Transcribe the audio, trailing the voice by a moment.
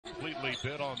completely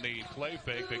bit on the play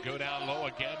fake. They go down low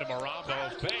again to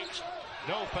Marambo. Fakes.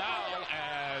 No foul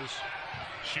as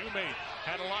Shoemate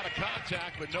had a lot of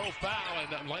contact, but no foul,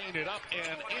 and then laying it up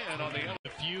and in on the other.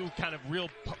 A few kind of real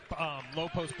low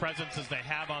post presences they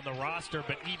have on the roster,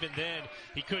 but even then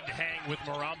he couldn't hang with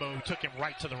Marambo, who took him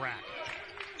right to the rack.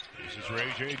 This is Ray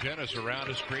J. Dennis around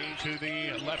the screen to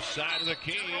the left side of the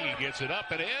key. He gets it up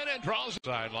and in and draws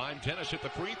the sideline. Dennis at the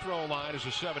free throw line is a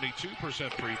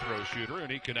 72% free throw shooter,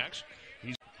 and he connects.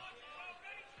 He's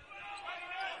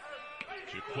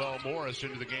Jaquel Morris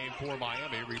into the game for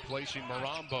Miami, replacing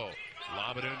Marambo.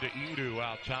 Lob it into Edu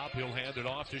out top. He'll hand it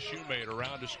off to Shoemate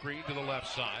around the screen to the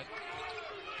left side.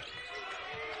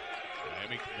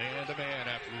 Miami man-to-man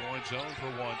after going zone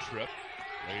for one trip.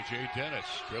 Ray J. Dennis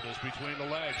dribbles between the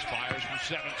legs, fires from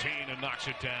 17 and knocks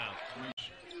it down.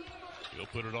 He'll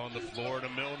put it on the floor to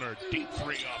Milner. Deep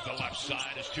three off the left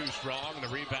side is too strong. The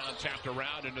rebound tapped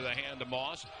around into the hand of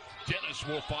Moss. Dennis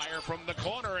will fire from the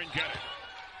corner and get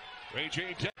it. Ray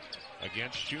J. Dennis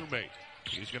against Shoemate.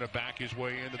 He's going to back his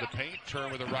way into the paint,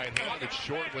 turn with the right hand. It's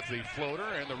short with the floater,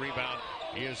 and the rebound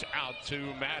is out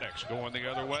to Maddox, going the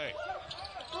other way.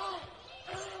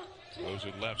 Goes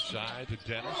it left side to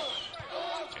Dennis.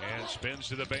 And spins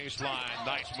to the baseline.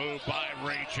 Nice move by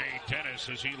Ray J. Dennis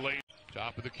as he lays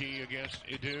top of the key against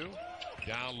Edu.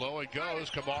 Down low it goes.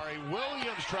 Kamari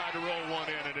Williams tried to roll one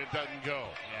in and it doesn't go.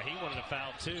 Yeah, he wanted a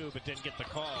foul too, but didn't get the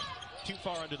call. Too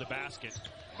far under the basket.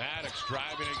 Maddox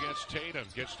driving against Tatum.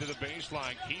 Gets to the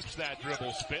baseline. Keeps that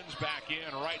dribble. Spins back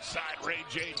in. Right side, Ray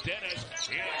J. Dennis.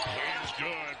 It is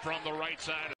good from the right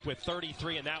side. With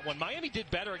 33 in that one. Miami did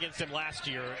better against him last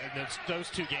year in those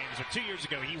two games. Or 2 years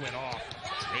ago, he went off.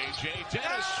 Ray J.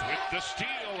 Dennis with the steal.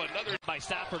 Another by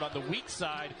Stafford on the weak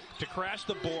side to crash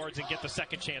the boards and get the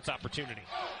second chance opportunity.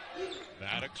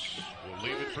 Maddox will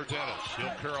leave it for Dennis.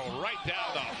 He'll curl right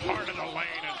down the heart of the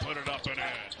lane and put it up and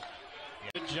in.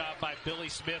 Good job by Billy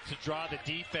Smith to draw the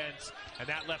defense, and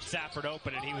that left Stafford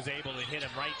open, and he was able to hit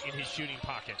him right in his shooting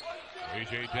pocket.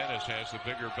 A.J. Dennis has the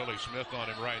bigger Billy Smith on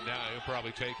him right now. He'll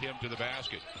probably take him to the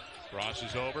basket.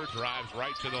 Crosses over, drives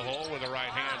right to the hole with the right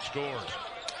hand, scores.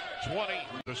 20,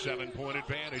 the 7-point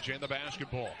advantage in the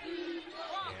basketball.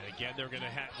 And again, they're going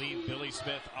to leave Billy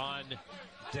Smith on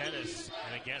Dennis.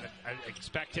 And again, I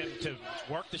expect him to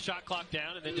work the shot clock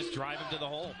down and then just drive him to the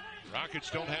hole.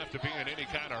 Rockets don't have to be in any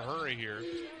kind of hurry here.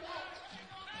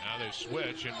 Now they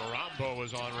switch, and Marambo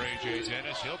is on Ray J.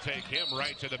 Dennis. He'll take him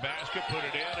right to the basket, put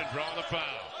it in, and draw the foul.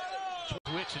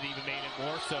 Switch had even made it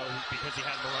more so because he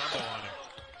had Marambo on him.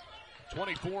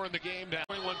 24 in the game down.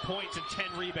 21 points and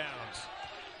 10 rebounds.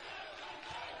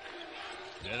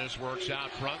 Dennis works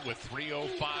out front with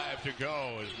 3:05 to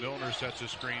go as Milner sets a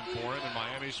screen for him, and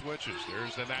Miami switches.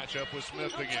 There's the matchup with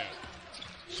Smith again.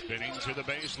 Spinning to the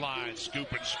baseline, scoop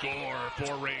and score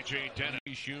for Ray J. Dennis.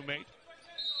 Shoemate,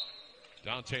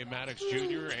 Dante Maddox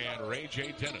Jr. and Ray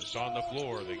J. Dennis on the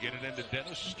floor. They get it into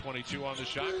Dennis, 22 on the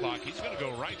shot clock. He's going to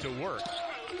go right to work,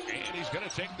 and he's going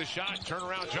to take the shot,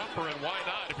 turnaround jumper, and why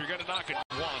not if you're going to knock it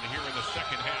one here in the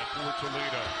second half for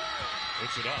Toledo.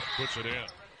 Puts it up, puts it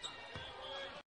in.